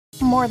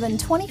More than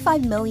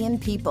 25 million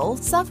people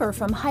suffer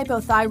from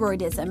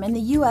hypothyroidism in the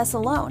U.S.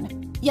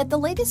 alone. Yet the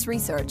latest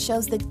research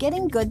shows that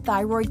getting good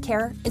thyroid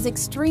care is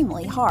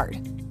extremely hard.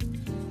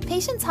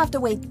 Patients have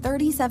to wait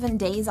 37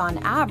 days on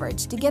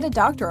average to get a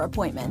doctor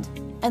appointment,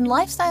 and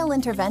lifestyle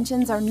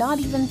interventions are not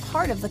even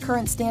part of the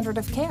current standard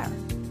of care.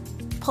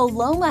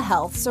 Paloma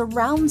Health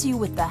surrounds you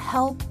with the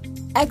help,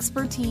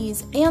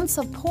 expertise, and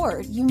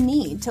support you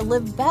need to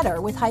live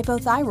better with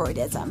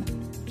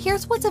hypothyroidism.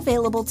 Here's what's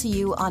available to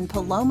you on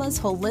Paloma's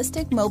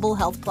holistic mobile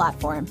health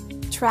platform.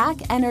 Track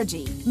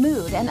energy,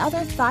 mood, and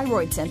other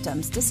thyroid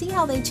symptoms to see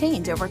how they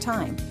change over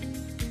time.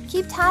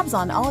 Keep tabs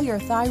on all your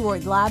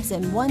thyroid labs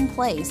in one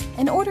place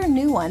and order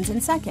new ones in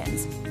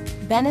seconds.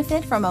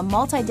 Benefit from a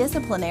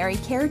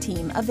multidisciplinary care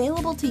team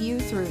available to you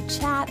through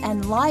chat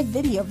and live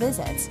video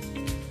visits.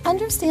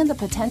 Understand the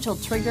potential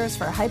triggers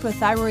for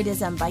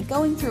hypothyroidism by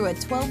going through a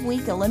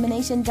 12-week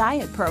elimination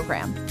diet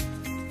program.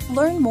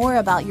 Learn more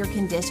about your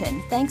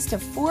condition thanks to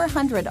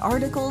 400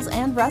 articles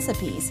and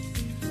recipes.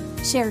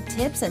 Share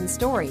tips and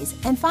stories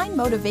and find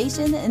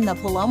motivation in the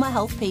Paloma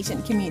Health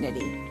patient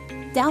community.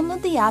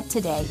 Download the app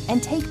today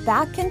and take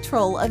back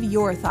control of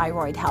your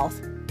thyroid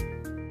health.